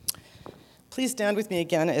Please stand with me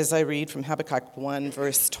again as I read from Habakkuk 1,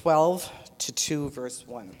 verse 12 to 2, verse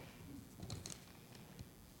 1.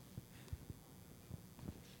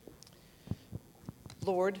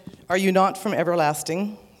 Lord, are you not from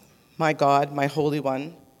everlasting? My God, my Holy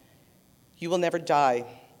One, you will never die.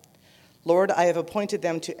 Lord, I have appointed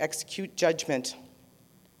them to execute judgment.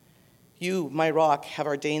 You, my rock, have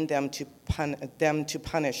ordained them to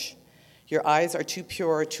punish. Your eyes are too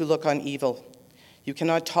pure to look on evil. You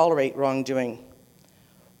cannot tolerate wrongdoing.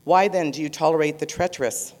 Why then do you tolerate the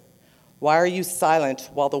treacherous? Why are you silent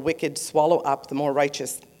while the wicked swallow up the more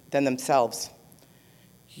righteous than themselves?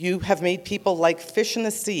 You have made people like fish in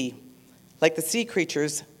the sea, like the sea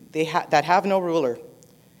creatures that have no ruler.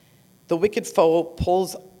 The wicked foe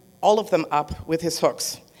pulls all of them up with his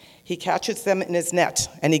hooks. He catches them in his net,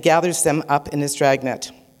 and he gathers them up in his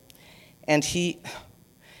dragnet.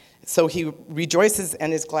 So he rejoices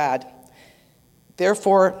and is glad.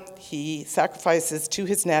 Therefore, he sacrifices to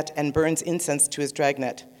his net and burns incense to his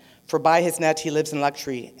dragnet. For by his net he lives in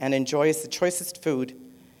luxury and enjoys the choicest food.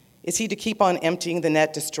 Is he to keep on emptying the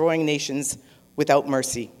net, destroying nations without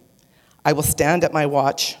mercy? I will stand at my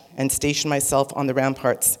watch and station myself on the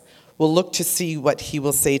ramparts. Will look to see what he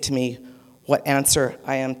will say to me, what answer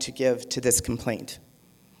I am to give to this complaint.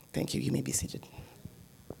 Thank you. You may be seated.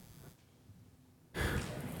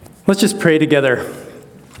 Let's just pray together.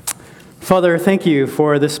 Father, thank you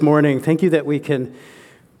for this morning. Thank you that we can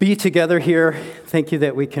be together here. Thank you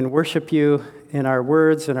that we can worship you in our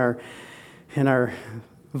words and our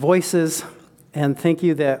voices. And thank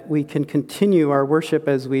you that we can continue our worship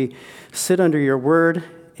as we sit under your word.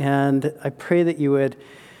 And I pray that you would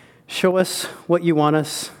show us what you want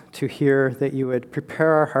us to hear, that you would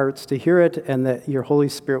prepare our hearts to hear it, and that your Holy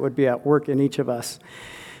Spirit would be at work in each of us.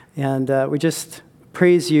 And we just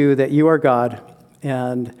praise you that you are God,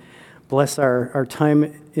 and bless our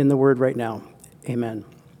time in the Word right now. Amen.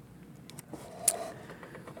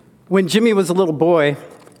 When Jimmy was a little boy,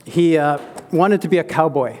 he wanted to be a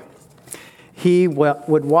cowboy. He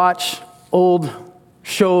would watch old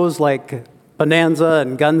shows like Bonanza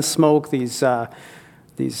and Gunsmoke,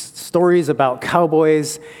 these stories about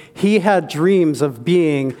cowboys. He had dreams of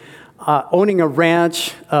owning a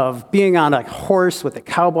ranch, of being on a horse with a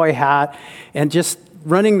cowboy hat, and just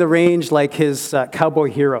running the range like his cowboy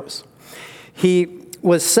heroes. He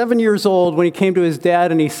was 7 years old when he came to his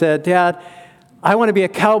dad and he said, "Dad, I want to be a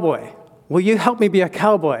cowboy. Will you help me be a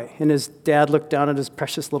cowboy?" And his dad looked down at his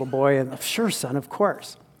precious little boy and, "Sure, son, of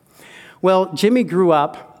course." Well, Jimmy grew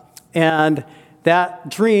up, and that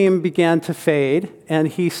dream began to fade, and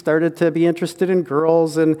he started to be interested in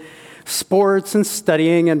girls and sports and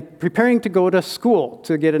studying and preparing to go to school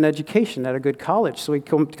to get an education at a good college. So he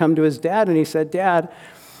come to his dad and he said, "Dad,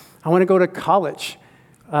 I want to go to college.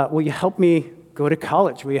 Will you help me go to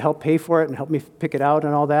college? Will you help pay for it and help me pick it out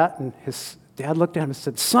and all that?" And his dad looked at him and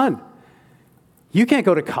said, "Son, you can't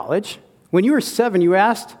go to college. When you were 7, you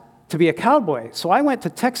asked to be a cowboy. So I went to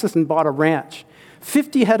Texas and bought a ranch,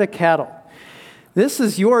 50 head of cattle. This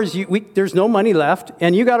is yours. There's no money left,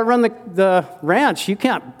 and you got to run the ranch. You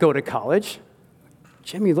can't go to college."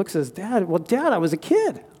 Jimmy looks at his dad. "Well, Dad, I was a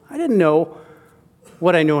kid. I didn't know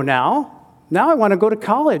what I know now. Now I want to go to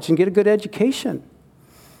college and get a good education."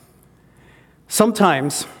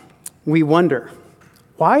 Sometimes we wonder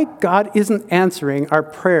why God isn't answering our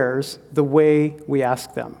prayers the way we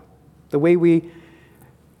ask them, the way we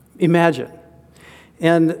imagine.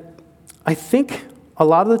 And I think a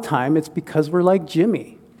lot of the time it's because we're like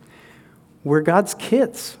Jimmy. We're God's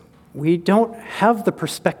kids. We don't have the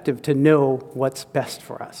perspective to know what's best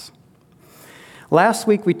for us. Last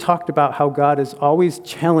week we talked about how God is always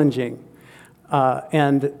challenging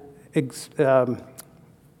and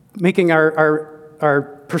making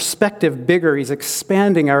our perspective bigger. He's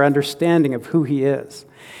expanding our understanding of who he is.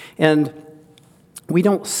 And we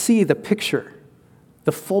don't see the picture,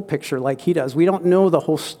 the full picture like he does. We don't know the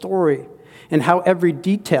whole story and how every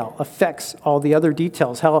detail affects all the other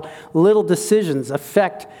details, how little decisions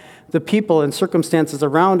affect the people and circumstances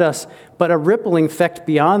around us, but a rippling effect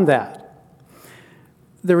beyond that.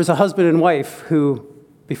 There was a husband and wife who,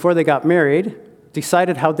 before they got married,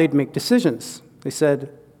 decided how they'd make decisions. They said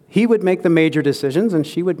he would make the major decisions and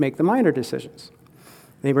she would make the minor decisions.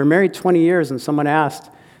 They were married 20 years, and someone asked,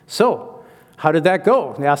 "So, how did that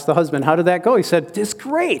go?" They asked the husband, "How did that go?" He said, "It's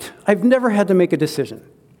great. I've never had to make a decision."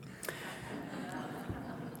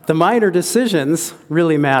 The minor decisions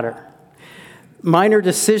really matter.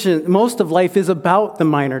 Most of life is about the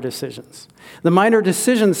minor decisions. The minor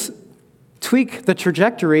decisions tweak the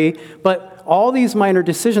trajectory, but all these minor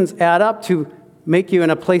decisions add up to make you in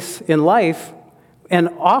a place in life, and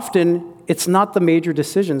often it's not the major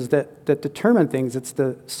decisions that determine things. It's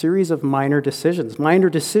the series of minor decisions. Minor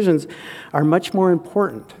decisions are much more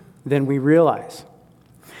important than we realize.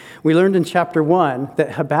 We learned in chapter 1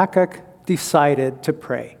 that Habakkuk decided to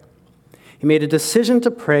pray. He made a decision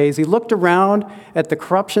to pray. As he looked around at the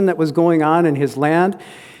corruption that was going on in his land,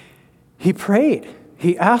 he prayed.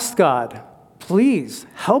 He asked God, please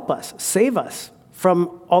help us, save us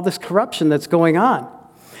from all this corruption that's going on.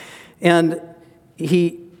 And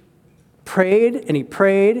he prayed,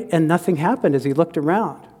 and nothing happened as he looked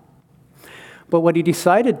around. But what he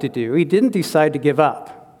decided to do, he didn't decide to give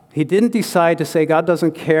up. He didn't decide to say, God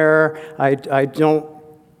doesn't care, I don't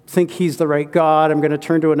think he's the right God, I'm going to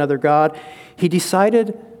turn to another God. He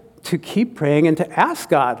decided to keep praying and to ask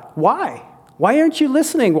God, why? Why aren't you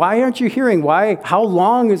listening? Why aren't you hearing? Why? How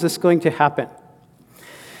long is this going to happen?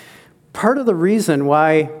 Part of the reason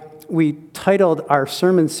why we titled our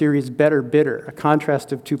sermon series Better Bitter, a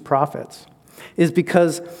contrast of two prophets, is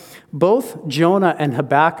because both Jonah and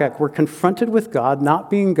Habakkuk were confronted with God not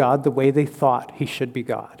being God the way they thought he should be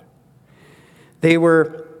God. They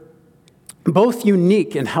were both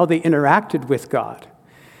unique in how they interacted with God.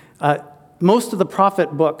 Most of the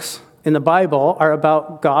prophet books in the Bible are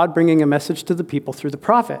about God bringing a message to the people through the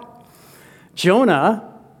prophet.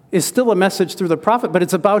 Jonah is still a message through the prophet, but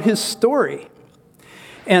it's about his story.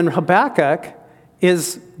 And Habakkuk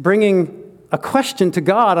is bringing a question to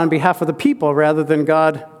God on behalf of the people rather than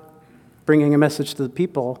God bringing a message to the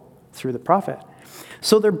people through the prophet.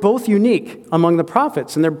 So they're both unique among the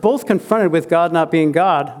prophets, and they're both confronted with God not being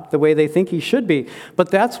God the way they think he should be.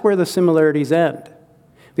 But that's where the similarities end.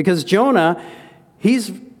 Because Jonah,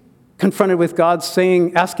 he's confronted with God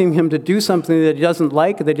asking him to do something that he doesn't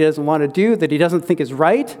like, that he doesn't want to do, that he doesn't think is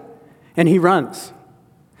right, and he runs.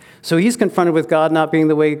 So he's confronted with God not being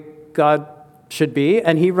the way God should be,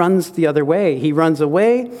 and he runs the other way. He runs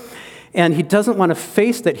away, and he doesn't want to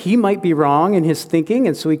face that he might be wrong in his thinking,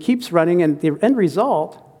 and so he keeps running, and the end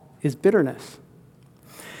result is bitterness.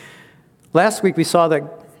 Last week we saw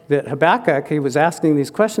that Habakkuk, he was asking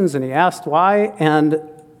these questions, and he asked why, and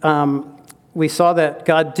we saw that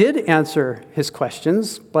God did answer his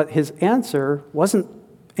questions, but his answer wasn't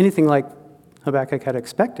anything like Habakkuk had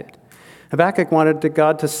expected. Habakkuk wanted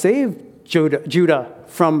God to save Judah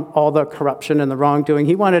from all the corruption and the wrongdoing.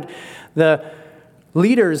 He wanted the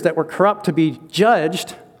leaders that were corrupt to be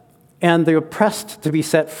judged and the oppressed to be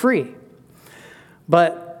set free.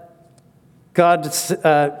 But God's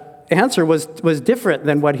answer was different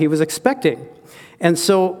than what he was expecting. And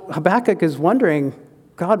so Habakkuk is wondering,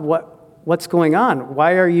 God, what's going on?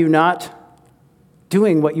 Why are you not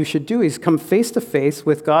doing what you should do? He's come face to face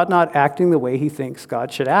with God not acting the way he thinks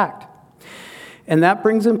God should act. And that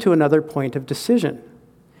brings him to another point of decision.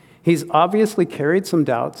 He's obviously carried some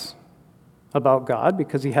doubts about God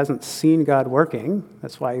because he hasn't seen God working.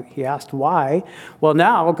 That's why he asked why. Well,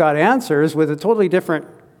 now God answers with a totally different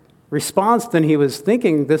response than he was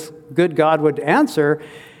thinking this good God would answer,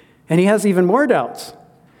 and he has even more doubts.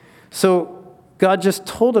 So God just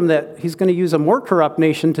told him that he's going to use a more corrupt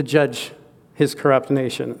nation to judge his corrupt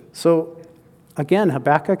nation. So again,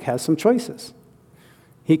 Habakkuk has some choices.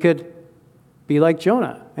 He could be like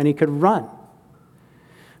Jonah, and he could run.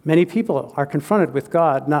 Many people are confronted with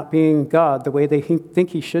God not being God the way they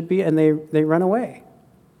think he should be, and they run away.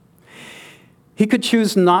 He could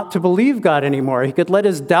choose not to believe God anymore. He could let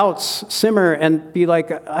his doubts simmer and be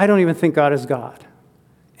like, I don't even think God is God.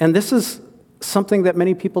 And this is something that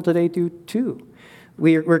many people today do too.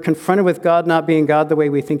 We're confronted with God not being God the way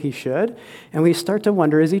we think he should, and we start to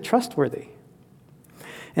wonder, is he trustworthy?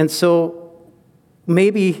 And so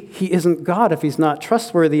maybe he isn't God if he's not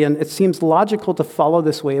trustworthy, and it seems logical to follow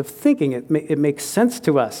this way of thinking. It makes sense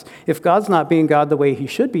to us. If God's not being God the way he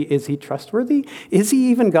should be, is he trustworthy? Is he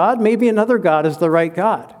even God? Maybe another God is the right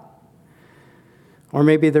God. Or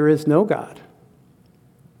maybe there is no God.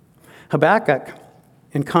 Habakkuk,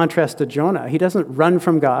 in contrast to Jonah, he doesn't run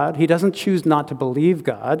from God. He doesn't choose not to believe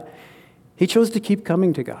God. He chose to keep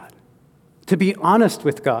coming to God, to be honest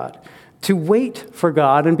with God, to wait for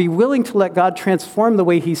God and be willing to let God transform the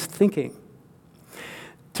way he's thinking,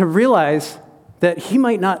 to realize that he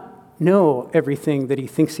might not know everything that he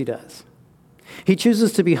thinks he does. He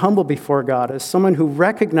chooses to be humble before God as someone who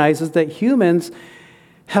recognizes that humans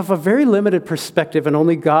have a very limited perspective and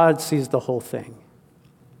only God sees the whole thing.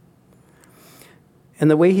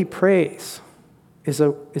 And the way he prays is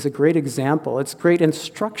a great example. It's great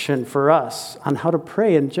instruction for us on how to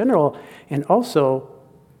pray in general, and also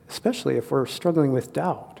especially if we're struggling with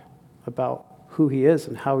doubt about who he is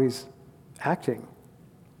and how he's acting.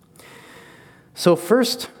 So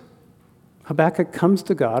first, Habakkuk comes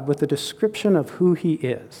to God with a description of who he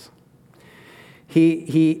is.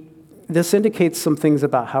 This indicates some things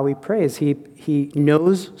about how he prays. He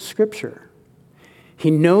knows Scripture.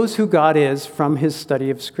 He knows who God is from his study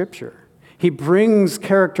of Scripture. He brings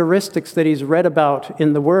characteristics that he's read about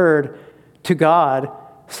in the Word to God,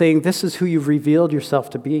 saying, this is who you've revealed yourself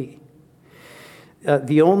to be.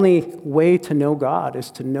 The only way to know God is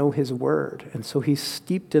to know his Word. And so he's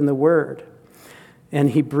steeped in the Word. And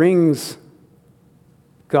he brings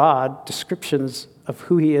God descriptions of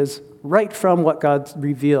who he is right from what God's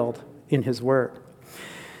revealed in his Word.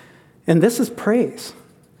 And this is praise.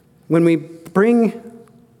 When we bring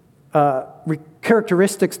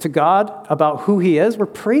characteristics to God about who he is, we're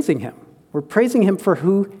praising him. We're praising him for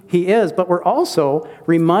who he is, but we're also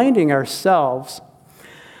reminding ourselves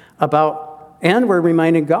and we're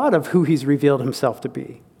reminding God of who he's revealed himself to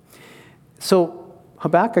be. So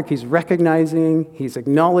Habakkuk, he's recognizing, he's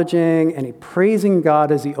acknowledging, and he's praising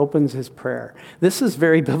God as he opens his prayer. This is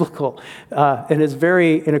very biblical and is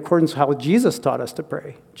very in accordance with how Jesus taught us to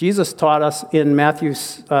pray. Jesus taught us in Matthew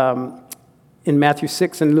 6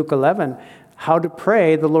 and Luke 11 how to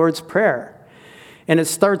pray the Lord's Prayer. And it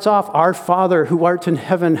starts off, Our Father who art in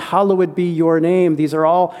heaven, hallowed be your name. These are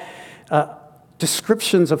all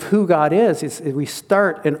descriptions of who God is. We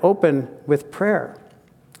start and open with prayer.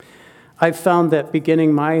 I've found that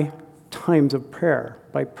beginning my times of prayer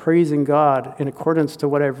by praising God in accordance to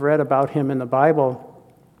what I've read about him in the Bible,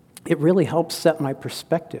 it really helps set my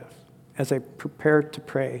perspective as I prepare to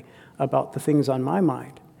pray about the things on my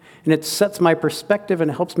mind. And it sets my perspective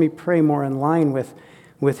and helps me pray more in line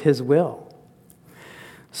with his will.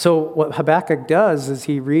 So what Habakkuk does is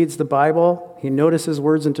he reads the Bible, he notices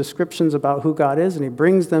words and descriptions about who God is, and he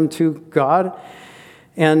brings them to God,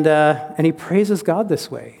 and he praises God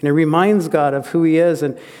this way. And he reminds God of who he is.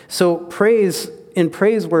 And so in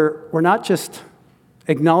praise, we're not just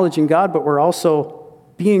acknowledging God, but we're also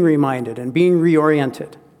being reminded and being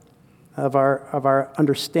reoriented of our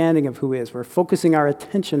understanding of who he is. We're focusing our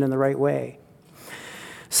attention in the right way.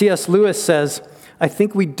 C.S. Lewis says, I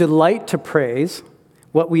think we delight to praise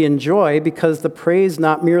what we enjoy because the praise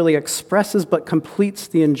not merely expresses but completes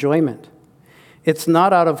the enjoyment. It's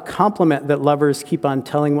not out of compliment that lovers keep on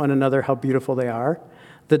telling one another how beautiful they are.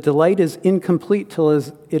 The delight is incomplete till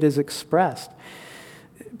it is expressed.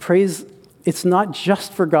 Praise, it's not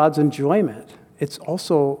just for God's enjoyment. It's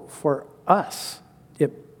also for us.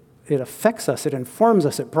 It affects us. It informs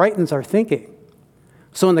us. It brightens our thinking.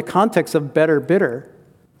 So in the context of better, bitter,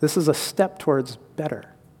 this is a step towards better.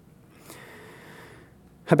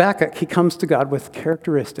 Habakkuk, he comes to God with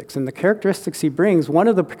characteristics. And the characteristics he brings, one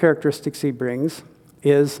of the characteristics he brings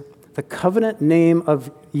is the covenant name of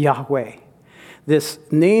Yahweh. This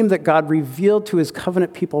name that God revealed to his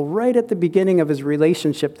covenant people right at the beginning of his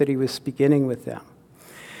relationship that he was beginning with them.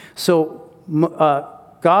 So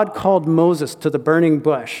God called Moses to the burning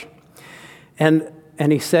bush. And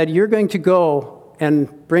he said, you're going to go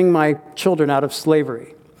and bring my children out of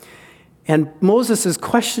slavery. And Moses is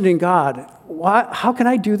questioning God. How can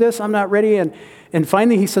I do this? I'm not ready. And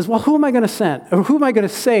finally he says, well, who am I going to send? Or who am I going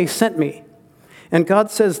to say sent me? And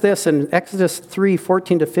God says this in Exodus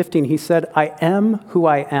 3:14-15. He said, I am who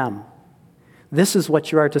I am. This is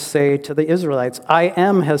what you are to say to the Israelites. I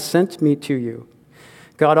am has sent me to you.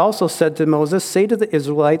 God also said to Moses, say to the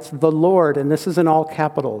Israelites, the Lord, and this is in all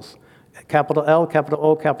capitals, capital L, capital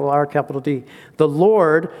O, capital R, capital D. The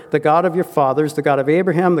Lord, the God of your fathers, the God of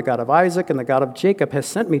Abraham, the God of Isaac, and the God of Jacob has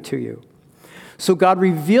sent me to you. So God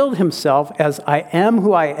revealed himself as I am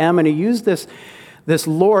who I am, and he used this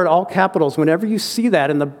Lord, all capitals. Whenever you see that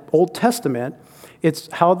in the Old Testament,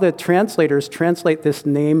 it's how the translators translate this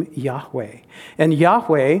name Yahweh. And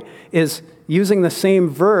Yahweh is using the same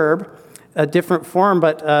verb, a different form,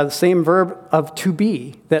 but the same verb of to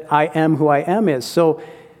be, that I am who I am is. So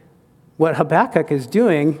what Habakkuk is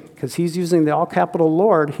doing, because he's using the all capital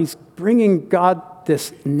Lord, he's bringing God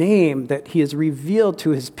this name that he has revealed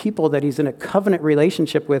to his people that he's in a covenant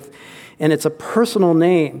relationship with, and it's a personal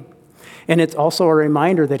name. And it's also a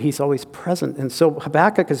reminder that he's always present. And so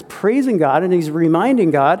Habakkuk is praising God, and he's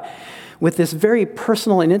reminding God with this very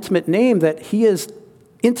personal and intimate name that he is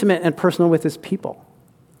intimate and personal with his people.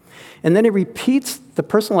 And then he repeats the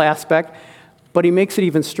personal aspect, but he makes it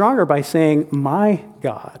even stronger by saying, my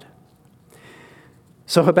God.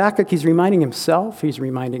 So Habakkuk, he's reminding himself, he's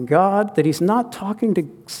reminding God that he's not talking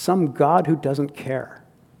to some God who doesn't care.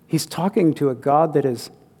 He's talking to a God that is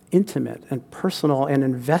intimate and personal and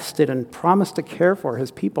invested and promised to care for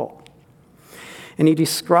his people. And he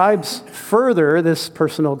describes further this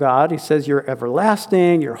personal God. He says, you're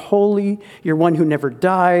everlasting, you're holy, you're one who never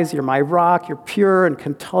dies, you're my rock, you're pure and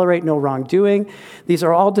can tolerate no wrongdoing. These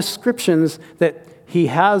are all descriptions that he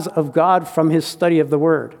has of God from his study of the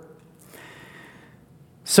Word.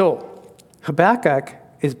 So Habakkuk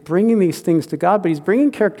is bringing these things to God, but he's bringing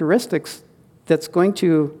characteristics that's going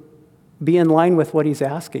to be in line with what he's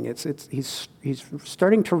asking. He's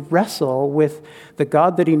starting to wrestle with the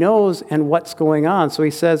God that he knows and what's going on. So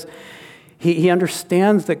he says he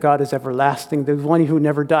understands that God is everlasting, the one who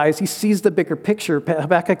never dies. He sees the bigger picture.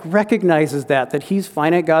 Habakkuk recognizes that he's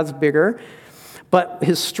finite, God's bigger. But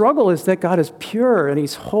his struggle is that God is pure and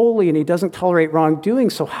he's holy and he doesn't tolerate wrongdoing.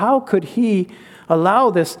 So how could he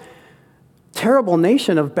allow this terrible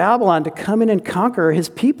nation of Babylon to come in and conquer his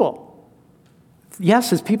people? Yes,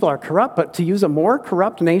 his people are corrupt, but to use a more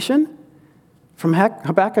corrupt nation, from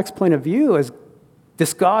Habakkuk's point of view, as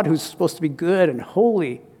this God who's supposed to be good and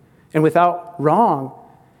holy and without wrong,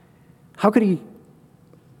 how could he?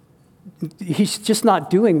 He's just not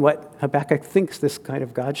doing what Habakkuk thinks this kind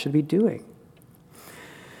of God should be doing.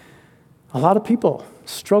 A lot of people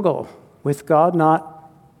struggle with God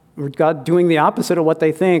doing the opposite of what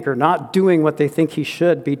they think, or not doing what they think he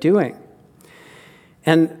should be doing.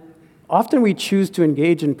 And often we choose to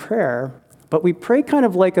engage in prayer, but we pray kind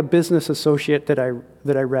of like a business associate that I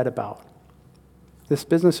read about. This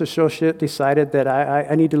business associate decided that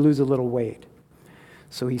I need to lose a little weight.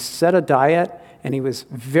 So he set a diet, and he was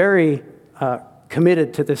very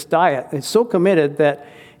committed to this diet. And so committed that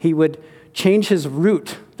he would change his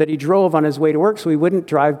route that he drove on his way to work so he wouldn't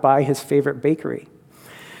drive by his favorite bakery.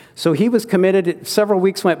 So he was committed. Several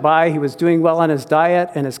weeks went by. He was doing well on his diet,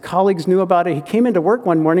 and his colleagues knew about it. He came into work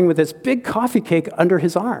one morning with this big coffee cake under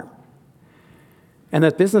his arm. And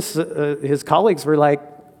his colleagues were like,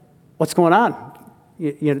 "What's going on?"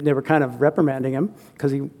 They were kind of reprimanding him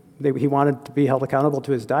because he wanted to be held accountable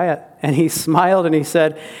to his diet. And he smiled and he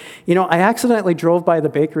said, "I accidentally drove by the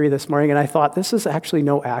bakery this morning, and I thought, this is actually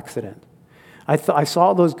no accident. I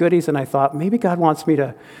saw those goodies, and I thought, maybe God wants me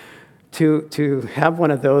to have one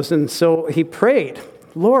of those." And so he prayed,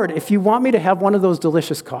 "Lord, if you want me to have one of those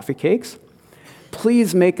delicious coffee cakes,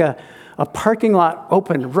 please make a parking lot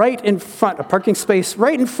open right in front, a parking space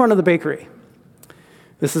right in front of the bakery."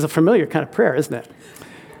 This is a familiar kind of prayer, isn't it?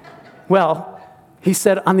 Well, he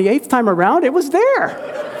said on the 8th time around, it was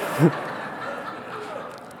there.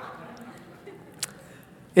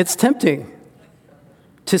 It's tempting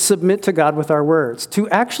to submit to God with our words, to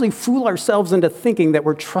actually fool ourselves into thinking that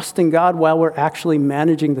we're trusting God while we're actually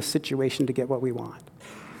managing the situation to get what we want.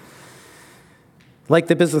 Like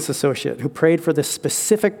the business associate who prayed for this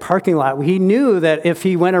specific parking lot. He knew that if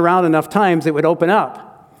he went around enough times, it would open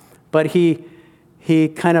up. But he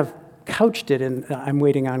kind of couched it in, "I'm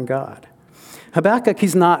waiting on God." Habakkuk,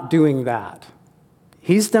 he's not doing that.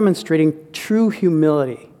 He's demonstrating true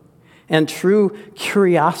humility and true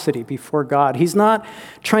curiosity before God. He's not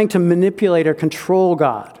trying to manipulate or control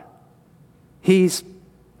God. He's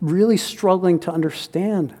really struggling to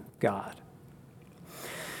understand God.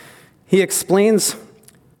 He explains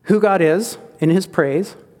who God is in his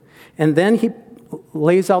praise, and then he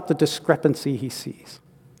lays out the discrepancy he sees.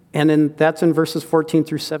 And that's in verses 14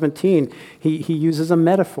 through 17. He uses a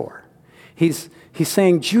metaphor. He's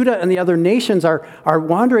saying Judah and the other nations are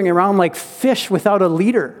wandering around like fish without a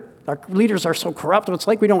leader. Our leaders are so corrupt, it's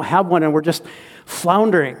like we don't have one and we're just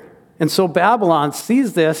floundering. And so Babylon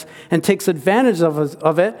sees this and takes advantage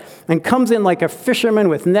of it and comes in like a fisherman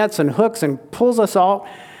with nets and hooks and pulls us out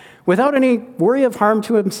without any worry of harm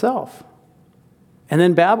to himself. And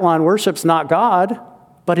then Babylon worships not God,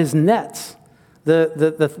 but his nets,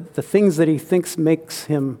 the things that he thinks makes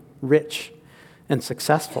him rich and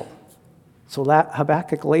successful. So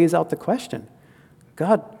Habakkuk lays out the question,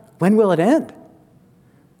 God, when will it end?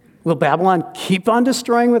 Will Babylon keep on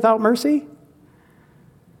destroying without mercy?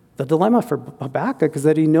 The dilemma for Habakkuk is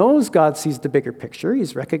that he knows God sees the bigger picture.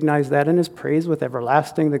 He's recognized that in his praise with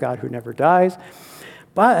everlasting, the God who never dies.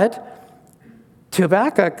 But to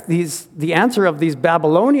Habakkuk, the answer of these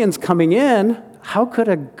Babylonians coming in, how could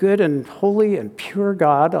a good and holy and pure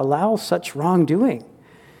God allow such wrongdoing?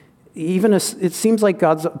 Even it seems like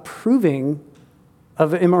God's approving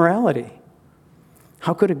of immorality.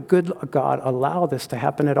 How could a good God allow this to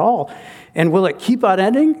happen at all? And will it keep on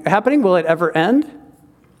happening? Will it ever end?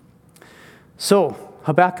 So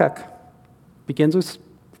Habakkuk begins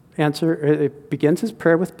his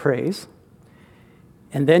prayer with praise,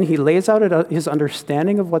 and then he lays out his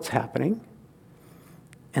understanding of what's happening,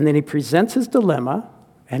 and then he presents his dilemma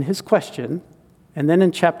and his question, and then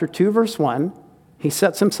in chapter 2, verse 1, he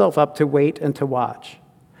sets himself up to wait and to watch.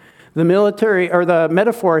 The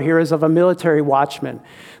metaphor here is of a military watchman.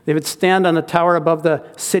 They would stand on a tower above the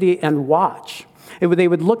city and watch. They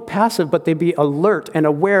would look passive, but they'd be alert and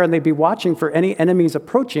aware, and they'd be watching for any enemies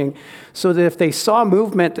approaching, so that if they saw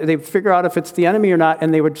movement, they'd figure out if it's the enemy or not,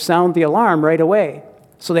 and they would sound the alarm right away.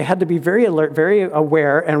 So they had to be very alert, very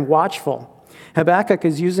aware, and watchful. Habakkuk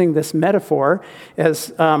is using this metaphor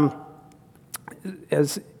as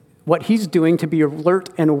what he's doing to be alert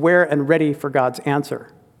and aware and ready for God's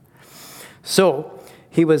answer. So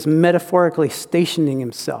he was metaphorically stationing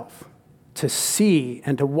himself to see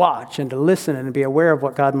and to watch and to listen and to be aware of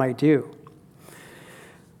what God might do.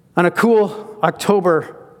 On a cool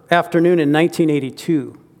October afternoon in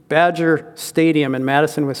 1982, Badger Stadium in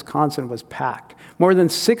Madison, Wisconsin was packed. More than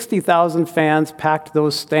 60,000 fans packed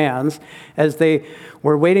those stands as they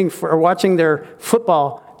were watching their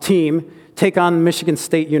football team take on Michigan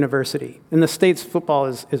State University. In the States, football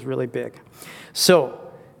is really big. So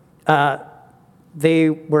they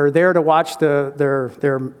were there to watch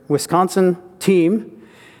their Wisconsin team,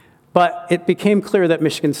 but it became clear that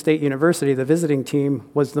Michigan State University, the visiting team,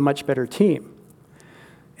 was the much better team.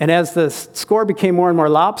 And as the score became more and more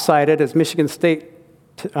lopsided, as Michigan State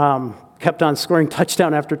kept on scoring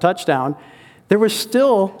touchdown after touchdown, there were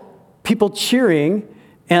still people cheering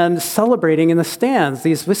and celebrating in the stands.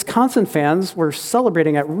 These Wisconsin fans were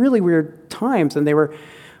celebrating at really weird times, and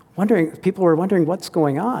people were wondering what's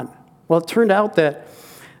going on. Well, it turned out that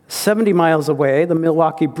 70 miles away, the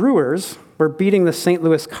Milwaukee Brewers were beating the St.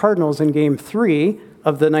 Louis Cardinals in Game 3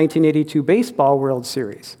 of the 1982 Baseball World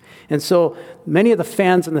Series. And so many of the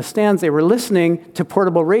fans in the stands, they were listening to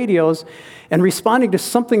portable radios and responding to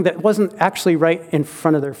something that wasn't actually right in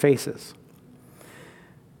front of their faces.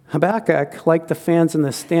 Habakkuk, like the fans in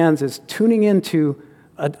the stands, is tuning into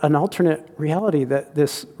an alternate reality,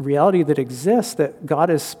 this reality that exists, that God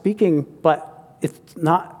is speaking, but it's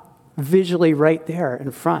not visually right there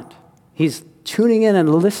in front. He's tuning in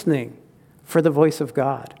and listening for the voice of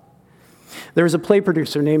God. There was a play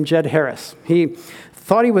producer named Jed Harris. He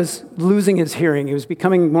thought he was losing his hearing. He was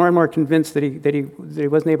becoming more and more convinced that he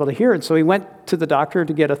wasn't able to hear it. So he went to the doctor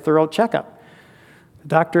to get a thorough checkup. The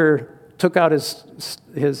doctor took out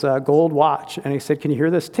his gold watch, and he said, "Can you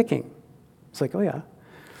hear this ticking?" It's like, "Oh, yeah."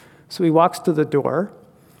 So he walks to the door,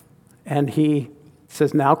 and he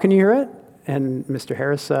says, "Now can you hear it?" And Mr.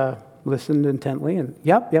 Harris listened intently, and,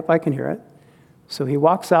 yep, I can hear it. So he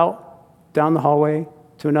walks out down the hallway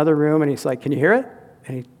to another room, and he's like, "Can you hear it?"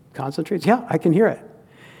 And he concentrates, "Yeah, I can hear it."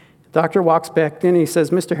 The doctor walks back in, and he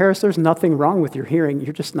says, "Mr. Harris, there's nothing wrong with your hearing.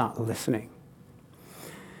 You're just not listening."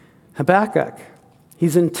 Habakkuk,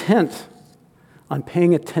 he's intent on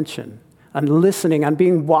paying attention, on listening, on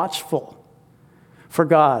being watchful for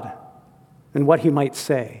God and what he might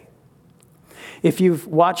say. If you've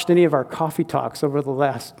watched any of our coffee talks over the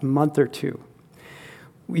last month or two,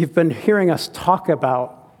 you've been hearing us talk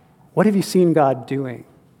about what have you seen God doing?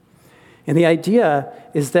 And the idea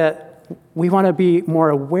is that we want to be more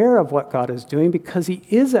aware of what God is doing because he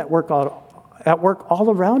is at work all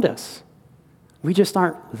around us. We just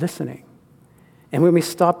aren't listening. And when we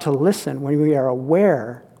stop to listen, when we are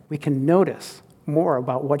aware, we can notice more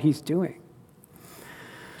about what he's doing.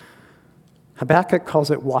 Habakkuk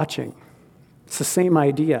calls it watching. It's the same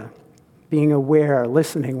idea, being aware,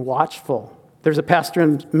 listening, watchful. There's a pastor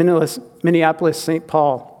in Minneapolis, St.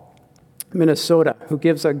 Paul, Minnesota, who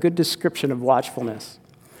gives a good description of watchfulness.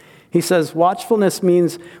 He says, "Watchfulness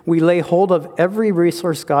means we lay hold of every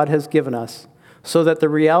resource God has given us so that the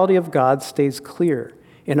reality of God stays clear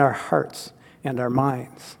in our hearts and our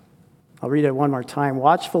minds." I'll read it one more time.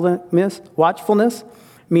 Watchfulness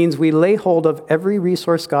means we lay hold of every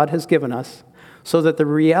resource God has given us so that the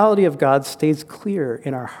reality of God stays clear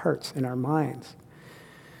in our hearts and our minds.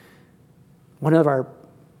 One of our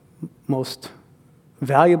most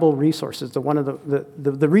valuable resources,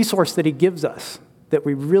 the resource that he gives us, that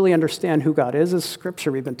we really understand who God is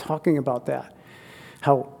Scripture. We've been talking about that,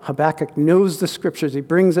 how Habakkuk knows the Scriptures. He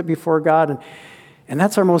brings it before God, and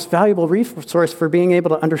that's our most valuable resource for being able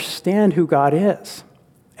to understand who God is.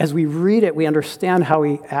 As we read it, we understand how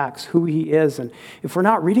he acts, who he is. And if we're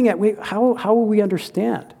not reading it, how will we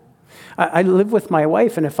understand? I live with my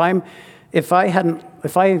wife, and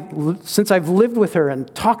since I've lived with her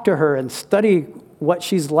and talked to her and studied what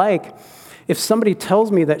she's like, if somebody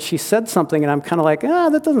tells me that she said something and I'm kind of like,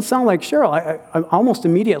 that doesn't sound like Cheryl, I almost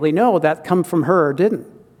immediately know that come from her or didn't.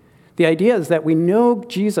 The idea is that we know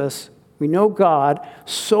Jesus, we know God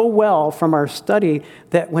so well from our study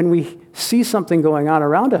that when we see something going on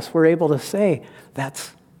around us, we're able to say,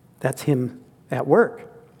 that's him at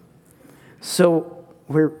work. So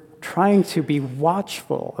we're trying to be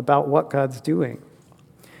watchful about what God's doing.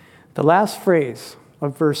 The last phrase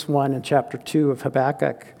of verse 1 in chapter 2 of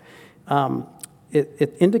Habakkuk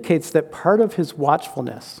it indicates that part of his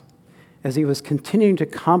watchfulness, as he was continuing to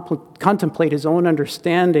contemplate his own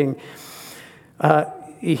understanding,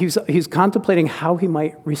 he's contemplating how he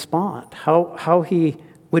might respond, how he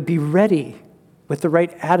would be ready with the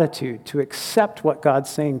right attitude to accept what God's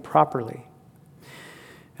saying properly.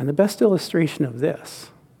 And the best illustration of this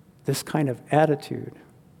kind of attitude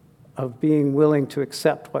of being willing to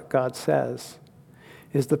accept what God says,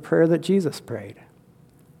 is the prayer that Jesus prayed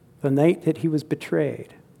the night that he was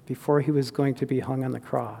betrayed, before he was going to be hung on the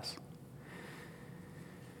cross.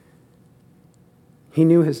 He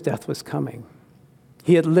knew his death was coming.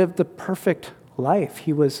 He had lived the perfect life.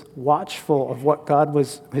 He was watchful of what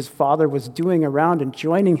his Father was doing around and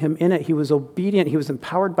joining him in it. He was obedient. He was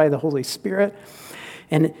empowered by the Holy Spirit.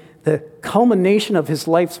 And the culmination of his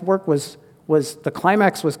life's work was the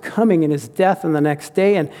climax was coming in his death on the next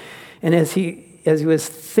day. And as he was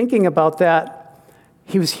thinking about that,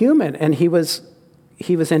 he was human, and he was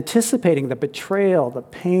anticipating the betrayal, the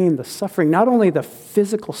pain, the suffering, not only the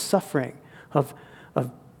physical suffering of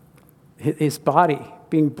his body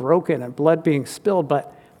being broken and blood being spilled,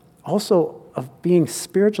 but also of being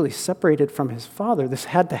spiritually separated from his Father. This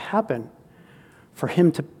had to happen for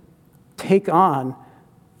him to take on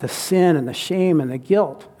the sin and the shame and the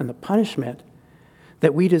guilt and the punishment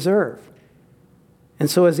that we deserve. And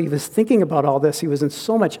so as he was thinking about all this, he was in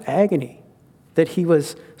so much agony that he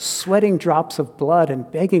was sweating drops of blood and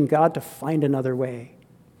begging God to find another way.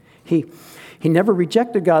 He never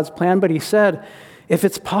rejected God's plan, but he said, if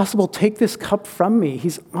it's possible, take this cup from me.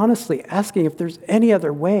 He's honestly asking if there's any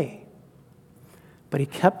other way. But he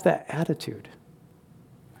kept that attitude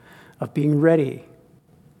of being ready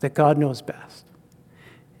that God knows best.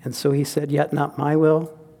 And so he said, yet not my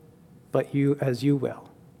will, but you as you will.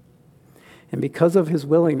 And because of his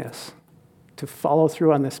willingness to follow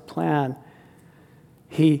through on this plan,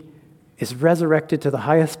 he is resurrected to the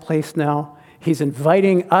highest place now. He's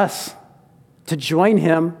inviting us to join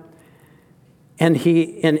him, and he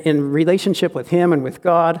in relationship with him and with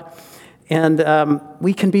God. And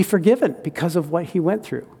we can be forgiven because of what he went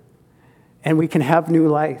through. And we can have new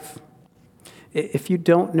life. If you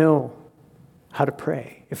don't know how to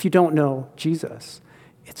pray, if you don't know Jesus,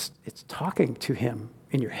 it's talking to him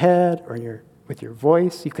in your head or with your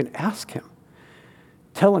voice. You can ask him.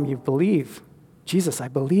 Tell him you believe. Jesus, I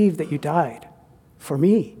believe that you died for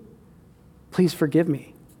me. Please forgive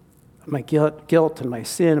me. My guilt and my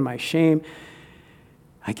sin and my shame.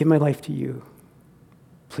 I give my life to you.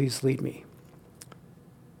 Please lead me.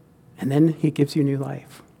 And then he gives you new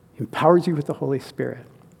life. He empowers you with the Holy Spirit.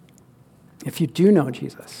 If you do know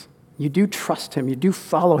Jesus, you do trust him, you do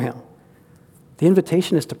follow him, the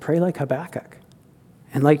invitation is to pray like Habakkuk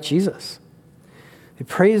and like Jesus. They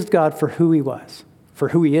praised God for who he was, for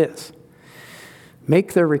who he is.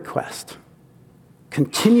 Make their request.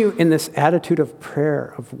 Continue in this attitude of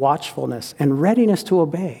prayer, of watchfulness, and readiness to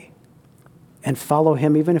obey, and follow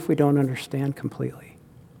him even if we don't understand completely.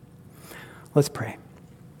 Let's pray.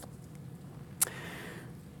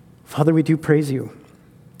 Father, we do praise you.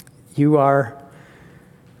 You are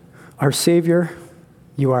our Savior.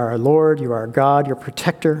 You are our Lord. You are our God, your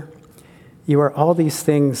protector. You are all these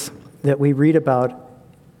things that we read about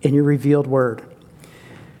in your revealed word.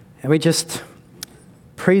 And we just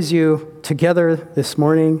praise you together this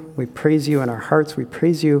morning. We praise you in our hearts. We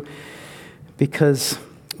praise you because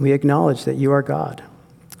we acknowledge that you are God.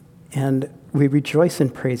 And we rejoice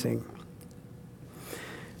in praising.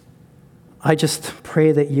 I just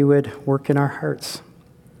pray that you would work in our hearts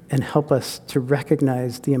and help us to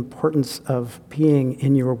recognize the importance of being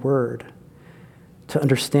in your word, to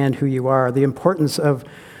understand who you are, the importance of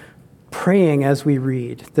praying as we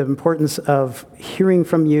read, the importance of hearing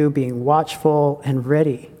from you, being watchful and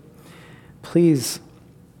ready. Please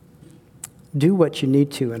do what you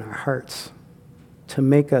need to in our hearts to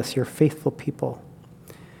make us your faithful people.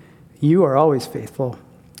 You are always faithful.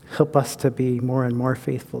 Help us to be more and more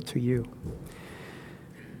faithful to you.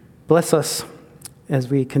 Bless us as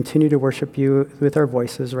we continue to worship you with our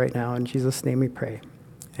voices right now. In Jesus' name we pray.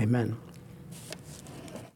 Amen.